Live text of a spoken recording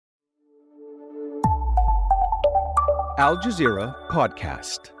Al Jazeera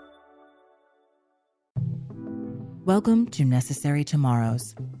Podcast. Welcome to Necessary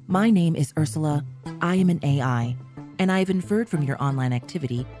Tomorrows. My name is Ursula. I am an AI, and I have inferred from your online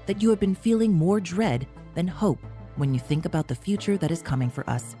activity that you have been feeling more dread than hope when you think about the future that is coming for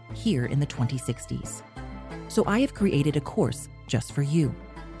us here in the 2060s. So I have created a course just for you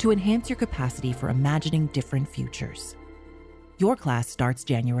to enhance your capacity for imagining different futures. Your class starts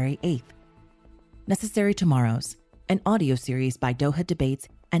January 8th. Necessary Tomorrows, an audio series by Doha Debates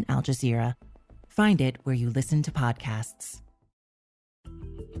and Al Jazeera. Find it where you listen to podcasts.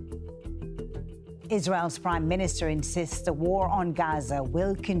 Israel's prime minister insists the war on Gaza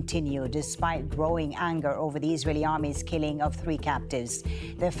will continue despite growing anger over the Israeli army's killing of 3 captives.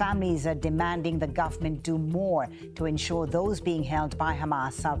 Their families are demanding the government do more to ensure those being held by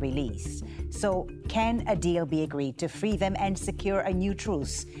Hamas are released. So, can a deal be agreed to free them and secure a new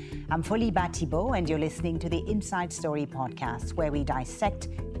truce? I'm Folly Thibault, and you're listening to the Inside Story podcast, where we dissect,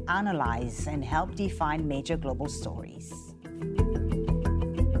 analyze, and help define major global stories.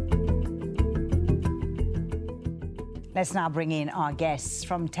 Let's now bring in our guests.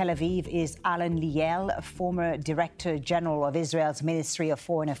 From Tel Aviv is Alon Liel, former Director General of Israel's Ministry of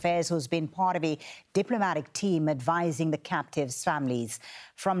Foreign Affairs, who's been part of a diplomatic team advising the captives' families.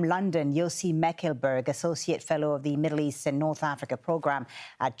 From London, Yossi Mekelberg, Associate Fellow of the Middle East and North Africa Programme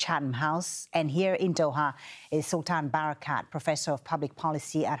at Chatham House. And here in Doha is Sultan Barakat, Professor of Public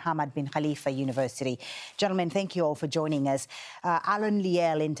Policy at Hamad Bin Khalifa University. Gentlemen, thank you all for joining us. Alon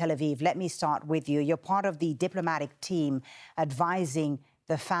Liel in Tel Aviv, let me start with you. You're part of the diplomatic team advising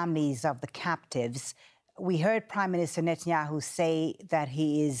the families of the captives. We heard Prime Minister Netanyahu say that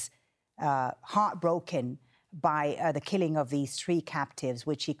he is heartbroken by the killing of these 3 captives,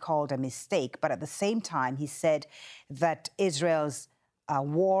 which he called a mistake. But at the same time, he said that Israel's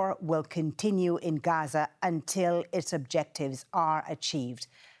war will continue in Gaza until its objectives are achieved.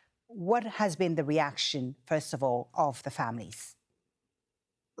 What has been the reaction, first of all, of the families?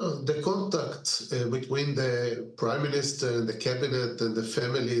 The contact between the Prime Minister and the Cabinet and the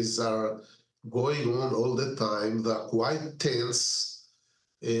families are going on all the time. They're quite tense.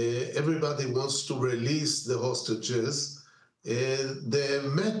 Everybody wants to release the hostages.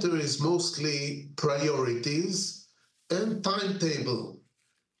 The matter is mostly priorities and timetable.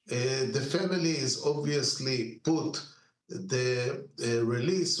 The families obviously put the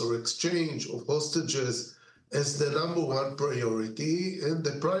release or exchange of hostages as the number 1 priority, and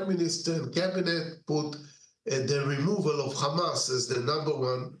the Prime Minister and Cabinet put the removal of Hamas as the number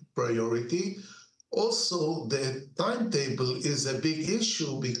 1 priority. Also, the timetable is a big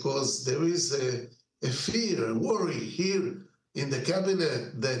issue because there is a fear, a worry here in the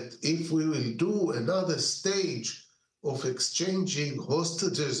cabinet that if we will do another stage of exchanging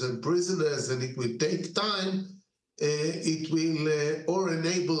hostages and prisoners, and it will take time, it will or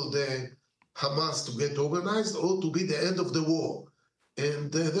enable the Hamas to get organized or to be the end of the war.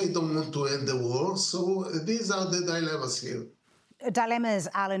 And they don't want to end the war, so these are the dilemmas here. Dilemmas,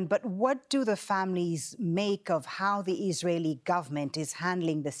 Alan, but what do the families make of how the Israeli government is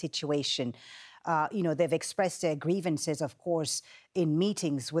handling the situation? They've expressed their grievances, of course, in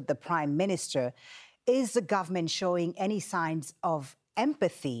meetings with the Prime Minister. Is the government showing any signs of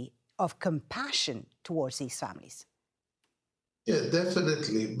empathy, of compassion towards these families? Yeah,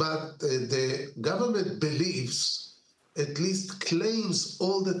 definitely. But the government believes, at least claims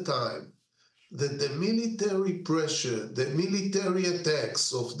all the time, that the military pressure, the military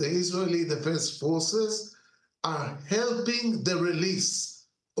attacks of the Israeli Defense Forces are helping the release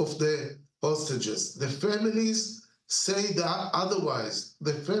of the hostages. The families say that otherwise.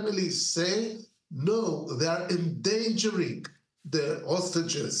 The families say, no, they are endangering the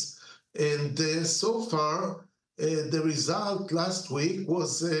hostages. And so far, the result last week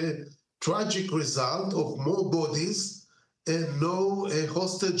was a tragic result of more bodies and no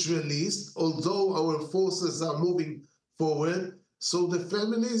hostage released, although our forces are moving forward. So the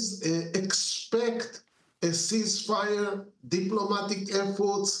families expect a ceasefire, diplomatic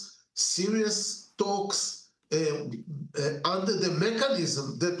efforts, serious talks under the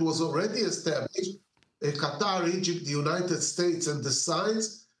mechanism that was already established, Qatar, Egypt, the United States, and the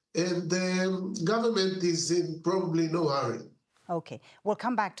sides, and the government is in probably no hurry. OK. We'll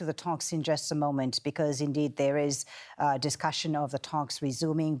come back to the talks in just a moment because, indeed, there is discussion of the talks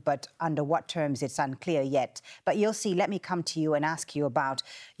resuming, but under what terms, it's unclear yet. But, Yossi, let me come to you and ask you about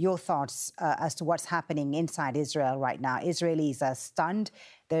your thoughts as to what's happening inside Israel right now. Israelis are stunned.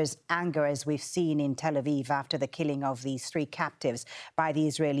 There's anger, as we've seen in Tel Aviv after the killing of these 3 captives by the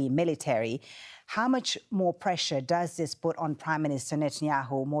Israeli military. How much more pressure does this put on Prime Minister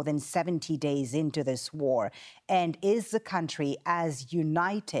Netanyahu more than 70 days into this war? And is the country as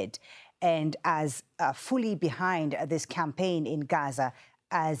united and as fully behind this campaign in Gaza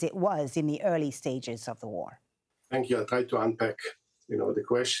as it was in the early stages of the war? Thank you. I'll try to unpack, the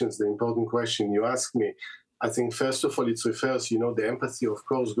questions, the important question you asked me. I think, first of all, it refers, the empathy, of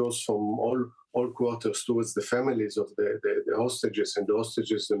course, goes from all quarters towards the families of the hostages and the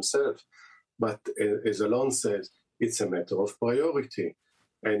hostages themselves. But as Alon says, it's a matter of priority.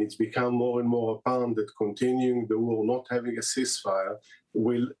 And it's become more and more apparent that continuing the war, not having a ceasefire,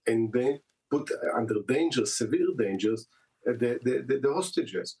 will and then put under danger, severe dangers, the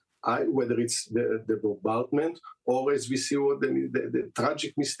hostages. Whether it's the bombardment or, as we see, what the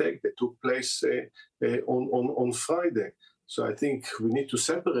tragic mistake that took place on Friday. So I think we need to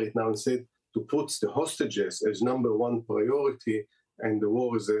separate now and say to put the hostages as number one priority and the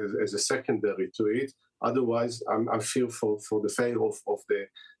war as a secondary to it. Otherwise, I fear for the failure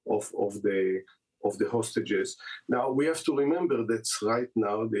of the hostages. Now, we have to remember that right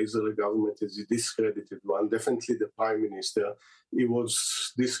now the Israeli government is a discredited one. Definitely the prime minister. He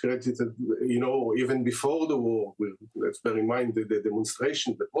was discredited, even before the war. Let's bear in mind the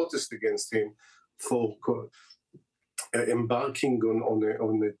demonstration, the protest against him for embarking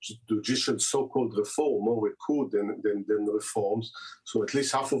on a judicial so-called reform, more a coup than reforms. So at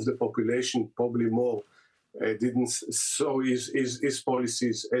least half of the population, probably more, didn't saw his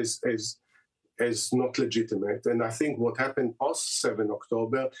policies as not legitimate. And I think what happened post 7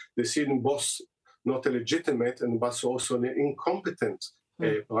 October, they see him both not a legitimate and but also an incompetent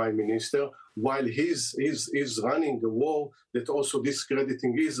prime minister, while he's running a war that also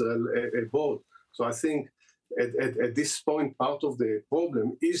discrediting Israel abroad. So I think at this point, part of the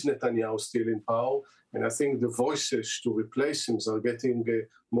problem is Netanyahu still in power, and I think the voices to replace him are getting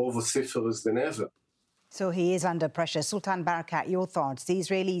more vociferous than ever. So he is under pressure. Sultan Barakat, your thoughts? The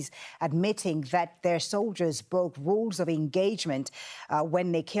Israelis admitting that their soldiers broke rules of engagement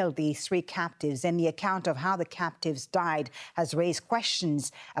when they killed these 3 captives, and the account of how the captives died has raised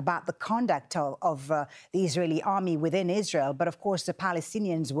questions about the conduct of the Israeli army within Israel. But of course, the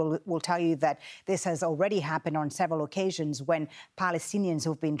Palestinians will tell you that this has already happened on several occasions when Palestinians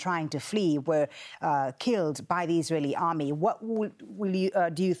who've been trying to flee were killed by the Israeli army. What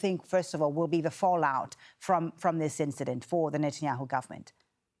do you think, first of all, will be the fallout from this incident for the Netanyahu government?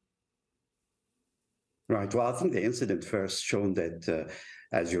 Right. Well, I think the incident first shown that,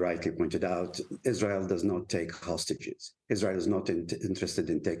 as you rightly pointed out, Israel does not take hostages. Israel is not interested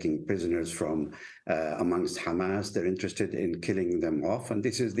in taking prisoners from amongst Hamas. They're interested in killing them off. And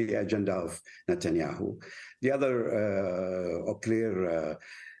this is the agenda of Netanyahu. The other clear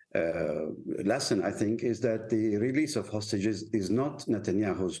lesson, I think, is that the release of hostages is not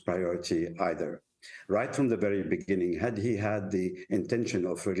Netanyahu's priority either. Right from the very beginning, had he had the intention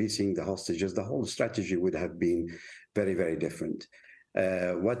of releasing the hostages, the whole strategy would have been very, very different.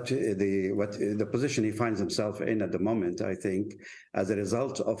 What the position he finds himself in at the moment, I think, as a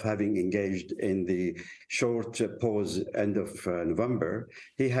result of having engaged in the short pause end of November,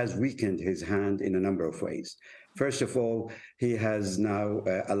 he has weakened his hand in a number of ways. First of all, he has now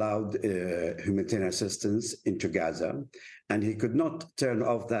allowed humanitarian assistance into Gaza, and he could not turn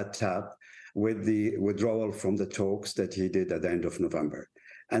off that tap with the withdrawal from the talks that he did at the end of November.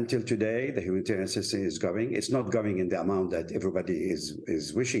 Until today, the humanitarian assistance is going. It's not going in the amount that everybody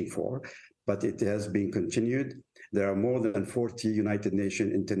is wishing for, but it has been continued. There are more than 40 United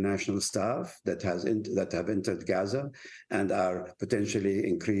Nations international staff that have entered Gaza and are potentially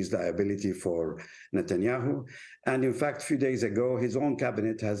increased liability for Netanyahu. And in fact, a few days ago, his own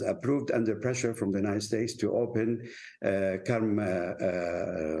cabinet has approved, under pressure from the United States, to open the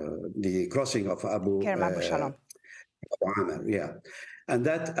crossing of Abu Shalom. Yeah, and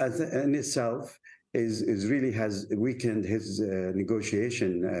that in itself is really has weakened his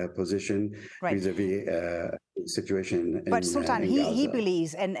negotiation position vis-a-vis situation. But Sultan, he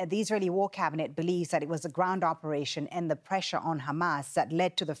believes, and the Israeli War Cabinet believes, that it was the ground operation and the pressure on Hamas that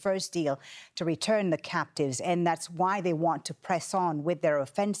led to the first deal to return the captives, and that's why they want to press on with their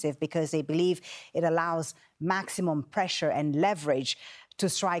offensive, because they believe it allows maximum pressure and leverage to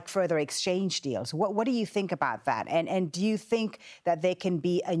strike further exchange deals. What do you think about that? And do you think that there can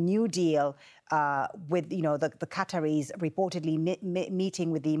be a new deal with, the Qataris reportedly meeting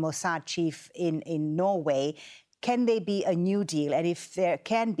with the Mossad chief in Norway? Can there be a new deal? And if there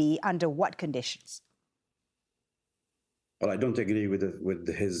can be, under what conditions? Well, I don't agree with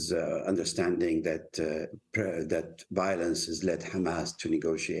his understanding that violence has led Hamas to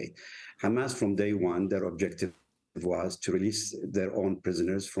negotiate. Hamas, from day one, their objective was to release their own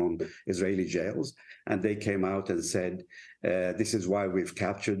prisoners from Israeli jails. And they came out and said, this is why we've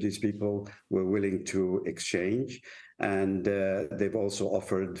captured these people. We're willing to exchange. And they've also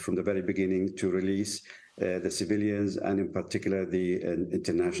offered from the very beginning to release the civilians and in particular the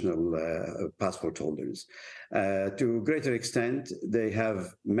international passport holders. To a greater extent, they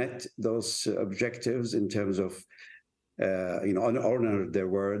have met those objectives in terms of honor their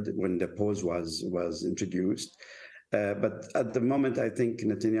word when the pause was introduced. But at the moment, I think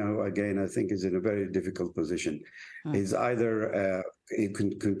Netanyahu, again, is in a very difficult position. He's either he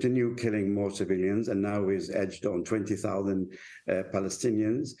can continue killing more civilians, and now he's edged on 20,000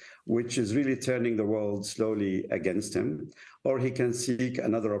 Palestinians, which is really turning the world slowly against him, or he can seek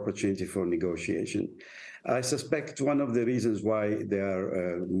another opportunity for negotiation. I suspect one of the reasons why they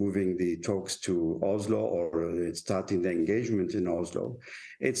are moving the talks to Oslo or starting the engagement in Oslo,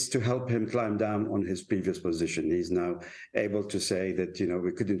 it's to help him climb down on his previous position. He's now able to say that,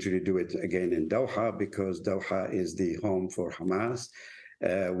 we couldn't really do it again in Doha because Doha is the home for Hamas.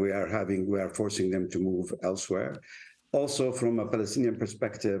 We are forcing them to move elsewhere. Also, from a Palestinian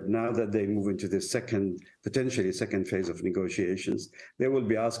perspective, now that they move into the potentially second phase of negotiations, they will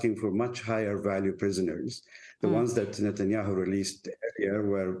be asking for much higher value prisoners. The ones that Netanyahu released earlier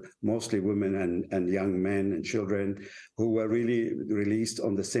were mostly women and young men and children who were really released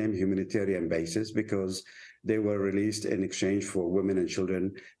on the same humanitarian basis because they were released in exchange for women and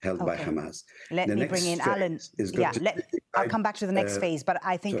children held by Hamas. Let me bring in Alon. I'll come back to the next phase, but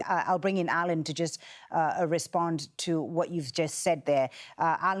I think I'll bring in Alon to just respond to what you've just said there.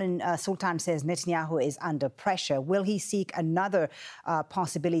 Alon, Sultan says Netanyahu is under pressure. Will he seek another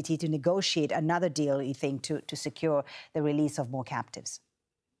possibility to negotiate another deal, you think, to secure the release of more captives?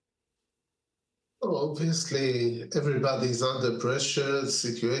 Oh, obviously, everybody's under pressure. The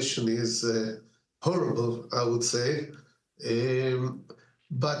situation is horrible, I would say.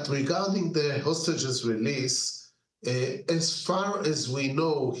 But regarding the hostages release, as far as we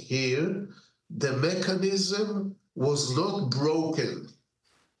know here, the mechanism was not broken.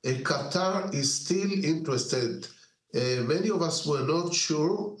 Qatar is still interested. Many of us were not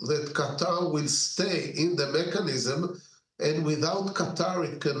sure that Qatar will stay in the mechanism, and without Qatar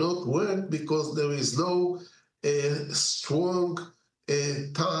it cannot work because there is no strong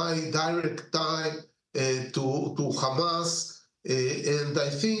direct tie to Hamas. And I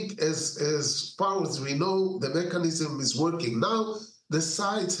think as far as we know, the mechanism is working. Now, the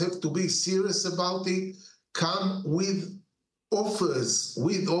sides have to be serious about it, come with offers.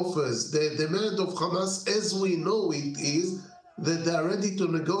 The demand of Hamas, as we know it, is that they are ready to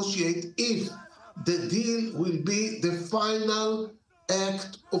negotiate if the deal will be the final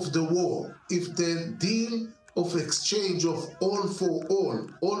act of the war. If the deal of exchange of all for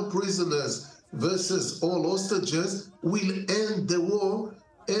all prisoners versus all hostages will end the war.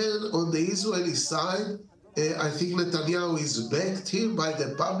 And on the Israeli side, I think Netanyahu is backed here by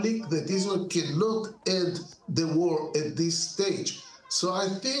the public that Israel cannot end the war at this stage. So I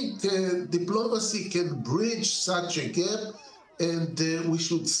think diplomacy can bridge such a gap, and we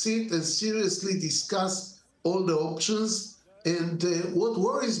should sit and seriously discuss all the options. And what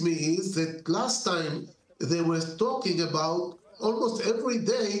worries me is that last time they were talking about, almost every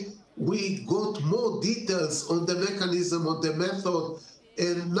day, we got more details on the mechanism, on the method,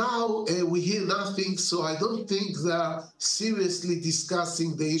 and now we hear nothing, so I don't think they are seriously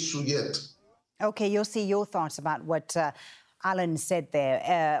discussing the issue yet. Okay, Yossi, your thoughts about what Alon said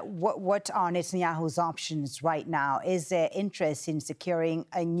there. What are Netanyahu's options right now? Is there interest in securing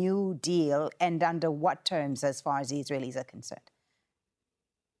a new deal, and under what terms as far as the Israelis are concerned?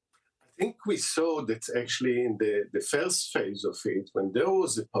 I think we saw that actually in the first phase of it, when there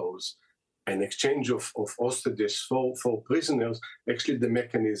was a pause, an exchange of hostages for prisoners, actually the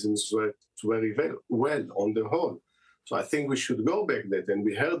mechanisms worked very well on the whole. So I think we should go back that. And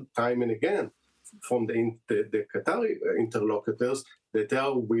we heard time and again from the Qatari interlocutors that they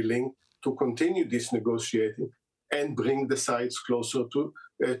are willing to continue this negotiating and bring the sides closer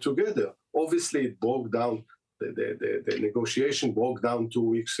together. Obviously, it broke down. The negotiation broke down 2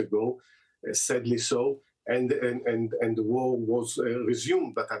 weeks ago, sadly so, and the war was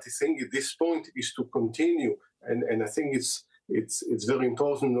resumed. But I think at this point is to continue, and I think it's very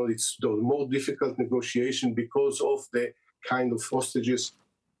important. It's the more difficult negotiation because of the kind of hostages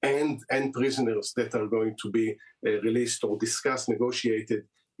and prisoners that are going to be released or discussed, negotiated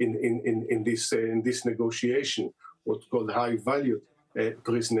in this negotiation, what's called high-valued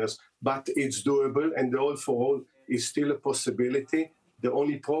prisoners. But it's doable, and the all for all is still a possibility. The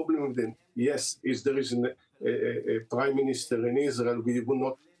only problem with them, yes, is there is a prime minister in Israel. We were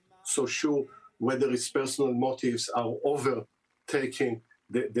not so sure whether its personal motives are overtaking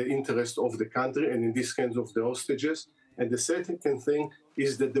the interest of the country, and in this case of the hostages. And the second thing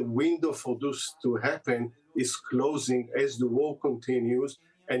is that the window for this to happen is closing as the war continues,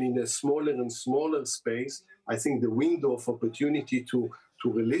 and in a smaller and smaller space. I think the window of opportunity to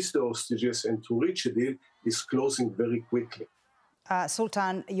release the hostages and to reach a deal is closing very quickly.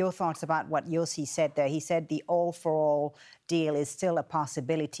 Sultan, your thoughts about what Yossi said there? He said the all-for-all deal is still a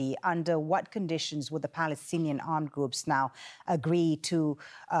possibility. Under what conditions would the Palestinian armed groups now agree to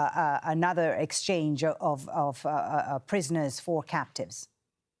another exchange of prisoners for captives?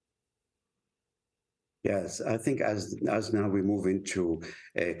 Yes, I think as now we move into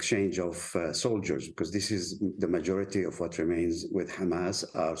exchange of soldiers, because this is the majority of what remains with Hamas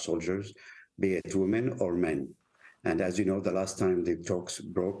are soldiers, be it women or men. And as you know, the last time the talks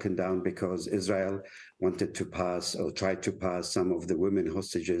broken down because Israel wanted to pass or tried to pass some of the women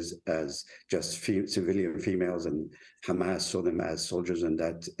hostages as just civilian females, and Hamas saw them as soldiers, and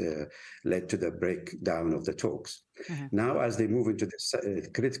that led to the breakdown of the talks. Mm-hmm. Now, as they move into this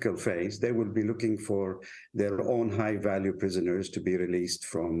critical phase, they will be looking for their own high-value prisoners to be released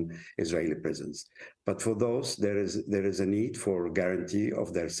from Israeli prisons. But for those, there is a need for guarantee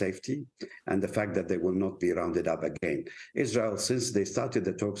of their safety and the fact that they will not be rounded up again. Israel, since they started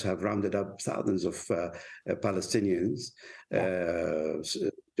the talks, have rounded up thousands of Palestinians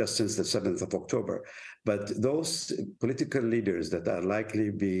just since the 7th of October. But those political leaders that are likely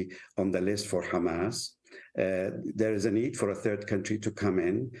be on the list for Hamas, there is a need for a third country to come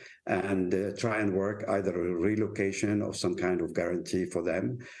in and try and work either a relocation or some kind of guarantee for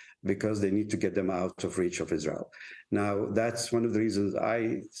them, because they need to get them out of reach of Israel. Now, that's one of the reasons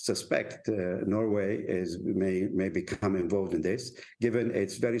I suspect Norway may become involved in this, given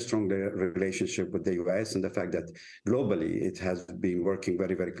its very strong relationship with the US and the fact that globally it has been working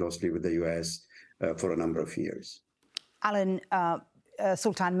very, very closely with the US for a number of years. Alon,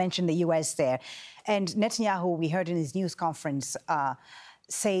 Sultan mentioned the US there. And Netanyahu, we heard in his news conference,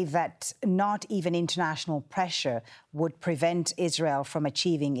 say that not even international pressure would prevent Israel from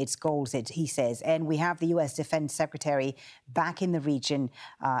achieving its goals, he says. And we have the U.S. Defense Secretary back in the region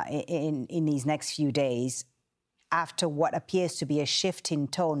in these next few days after what appears to be a shift in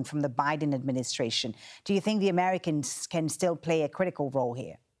tone from the Biden administration. Do you think the Americans can still play a critical role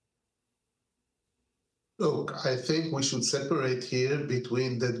here? Look, I think we should separate here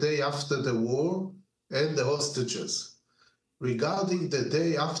between the day after the war and the hostages. Regarding the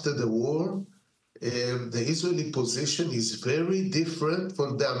day after the war, the Israeli position is very different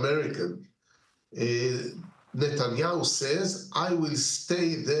from the American. Netanyahu says, I will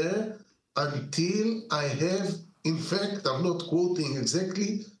stay there until I have, in fact, I'm not quoting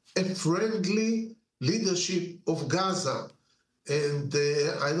exactly, a friendly leadership of Gaza. And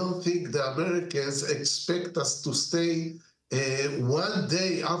I don't think the Americans expect us to stay one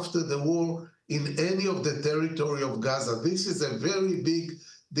day after the war in any of the territory of Gaza. This is a very big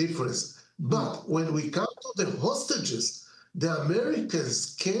difference. But when we come to the hostages, the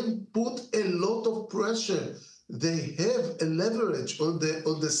Americans can put a lot of pressure. They have a leverage on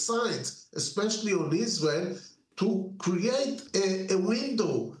the sides, especially on Israel, to create a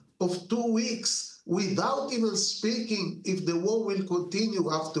window of 2 weeks without even speaking if the war will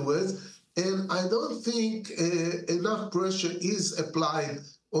continue afterwards. And I don't think enough pressure is applied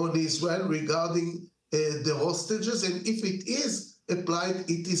on Israel regarding the hostages, and if it is applied,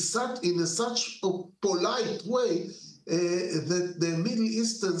 it is in such a polite way that the Middle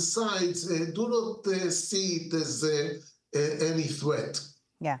Eastern sides do not see it as any threat.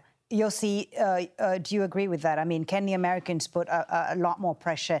 Yeah. Yossi, do you agree with that? I mean, can the Americans put a lot more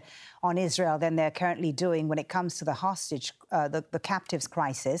pressure on Israel than they're currently doing when it comes to the hostage, the captives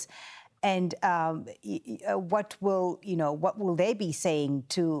crisis? And what will they be saying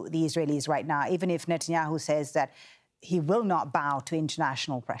to the Israelis right now, even if Netanyahu says that he will not bow to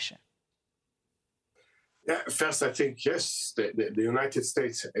international pressure? Yeah, first, I think, yes, the United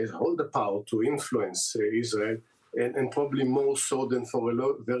States has all the power to influence Israel, and probably more so than for a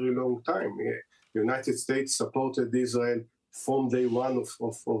very long time. The United States supported Israel from day one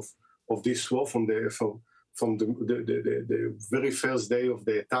of this war, from the very first day of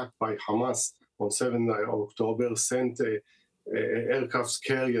the attack by Hamas on 7th October, sent aircraft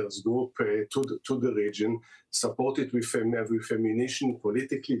carriers group to the region, supported with ammunition,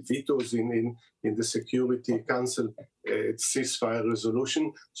 politically vetoes in the Security Council ceasefire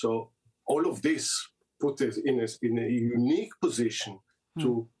resolution. So all of this put it in a unique position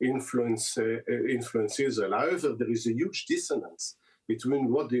to influence Israel. However, there is a huge dissonance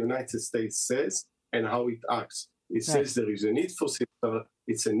between what the United States says and how it acts. It says there is a need for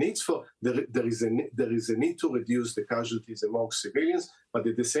there is a need to reduce the casualties among civilians, but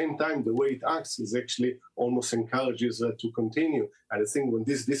at the same time, the way it acts is actually almost encourages Israel to continue. And I think when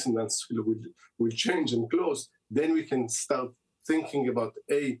this dissonance will change and close, then we can start thinking about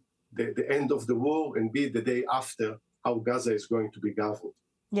A, the end of the war, and B, the day after, how Gaza is going to be governed.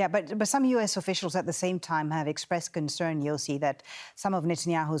 Yeah, but some U.S. officials at the same time have expressed concern, Yossi, that some of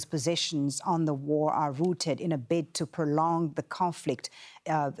Netanyahu's positions on the war are rooted in a bid to prolong the conflict,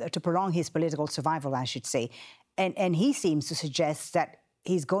 to prolong his political survival, I should say. And he seems to suggest that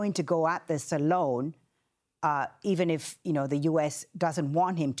he's going to go at this alone, even if, the U.S. doesn't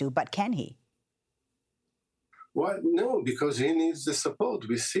want him to. But can he? Well, no, because he needs the support.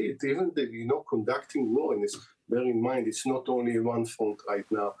 We see it, even conducting war, and bear in mind, it's not only one front right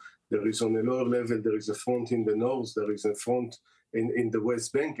now. There is on a lower level, there is a front in the north, there is a front in the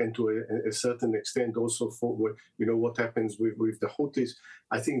West Bank, and to a certain extent also for, what happens with the Houthis.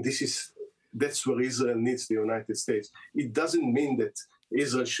 I think that's where Israel needs the United States. It doesn't mean that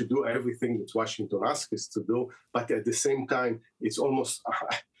Israel should do everything that Washington asks us to do, but at the same time, it's almost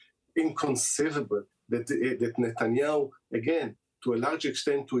inconceivable that Netanyahu, again, to a large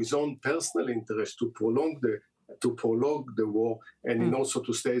extent, to his own personal interest, to prolong the war and also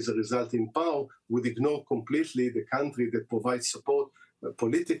to stay as a result in power, would ignore completely the country that provides support,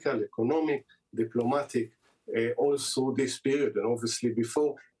 political, economic, diplomatic, all through this period and obviously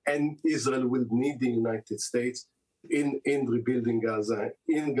before. And Israel will need the United States in rebuilding Gaza,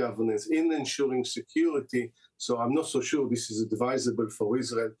 in governance, in ensuring security. So I'm not so sure this is advisable for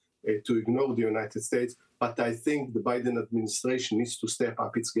Israel to ignore the United States, but I think the Biden administration needs to step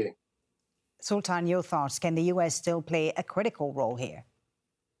up its game. Sultan, your thoughts? Can the U.S. still play a critical role here?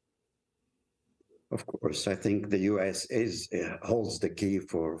 Of course, I think the U.S. holds the key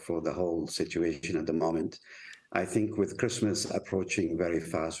for the whole situation at the moment. I think with Christmas approaching very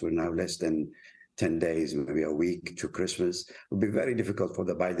fast, we're now less than 10 days, maybe a week to Christmas, it will be very difficult for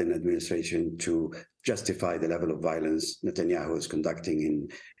the Biden administration to justify the level of violence Netanyahu is conducting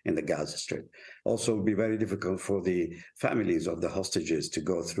in the Gaza Strip. Also, it will be very difficult for the families of the hostages to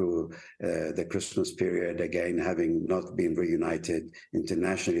go through the Christmas period again, having not been reunited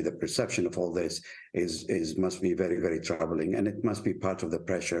internationally. The perception of all this must be very, very troubling, and it must be part of the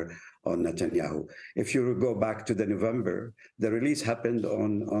pressure on Netanyahu. If you go back to the November, the release happened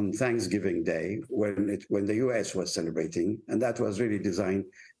on Thanksgiving Day when the U.S. was celebrating, and that was really designed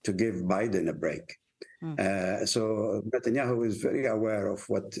to give Biden a break. So Netanyahu is very aware of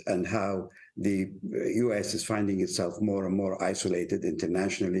what and how the U.S. is finding itself more and more isolated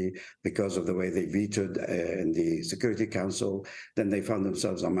internationally because of the way they vetoed in the Security Council. Then they found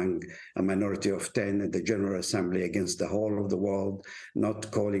themselves among a minority of 10 at the General Assembly against the whole of the world,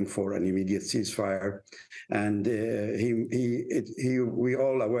 not calling for an immediate ceasefire. And we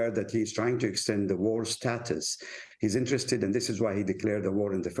all aware that he's trying to extend the war status. He's interested, and this is why he declared the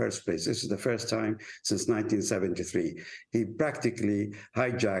war in the first place. This is the first time since 1973. He practically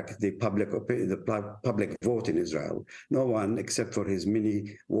hijacked the public vote in Israel. No one, except for his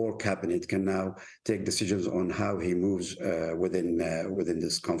mini-war cabinet, can now take decisions on how he moves within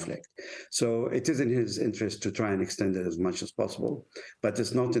this conflict. So it is in his interest to try and extend it as much as possible, but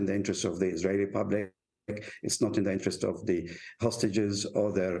it's not in the interest of the Israeli public. It's not in the interest of the hostages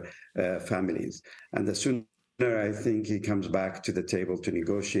or their families. And the sooner I think he comes back to the table to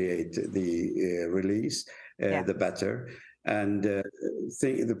negotiate the release, the better. And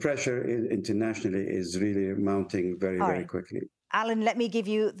the pressure internationally is really mounting very quickly. Alon, let me give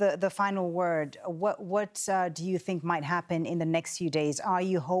you the final word. What do you think might happen in the next few days? Are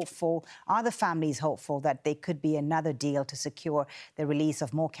you hopeful? Are the families hopeful that there could be another deal to secure the release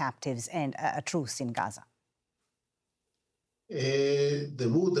of more captives and a truce in Gaza? The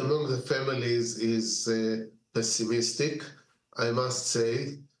mood among the families is pessimistic, I must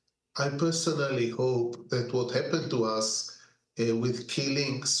say. I personally hope that what happened to us with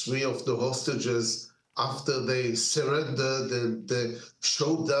killing 3 of the hostages after they surrendered and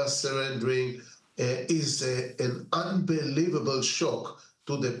showed us surrendering is an unbelievable shock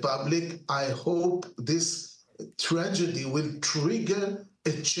to the public. I hope this tragedy will trigger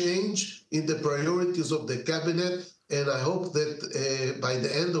a change in the priorities of the cabinet, and I hope that by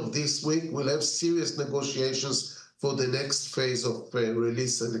the end of this week we'll have serious negotiations for the next phase of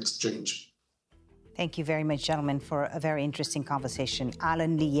release and exchange. Thank you very much, gentlemen, for a very interesting conversation.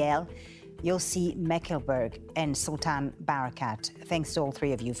 Alon Liel, Yossi Mekelberg, and Sultan Barakat. Thanks to all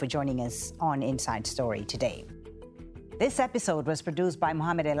 3 of you for joining us on Inside Story today. This episode was produced by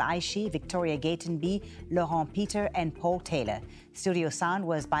Mohamed El Aishi, Victoria Gatenby, Laurent Peter, and Paul Taylor. Studio sound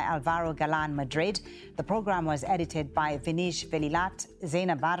was by Alvaro Galan Madrid. The program was edited by Vinish Velilat,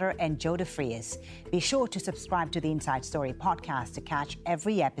 Zaina Badr, and Joe DeFrias. Be sure to subscribe to the Inside Story podcast to catch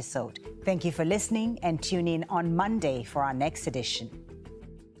every episode. Thank you for listening, and tune in on Monday for our next edition.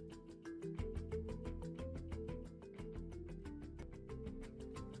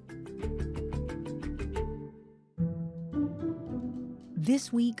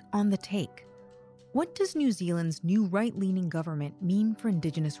 This week on The Take, what does New Zealand's new right-leaning government mean for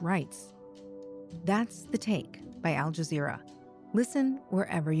Indigenous rights? That's The Take by Al Jazeera. Listen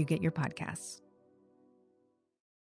wherever you get your podcasts.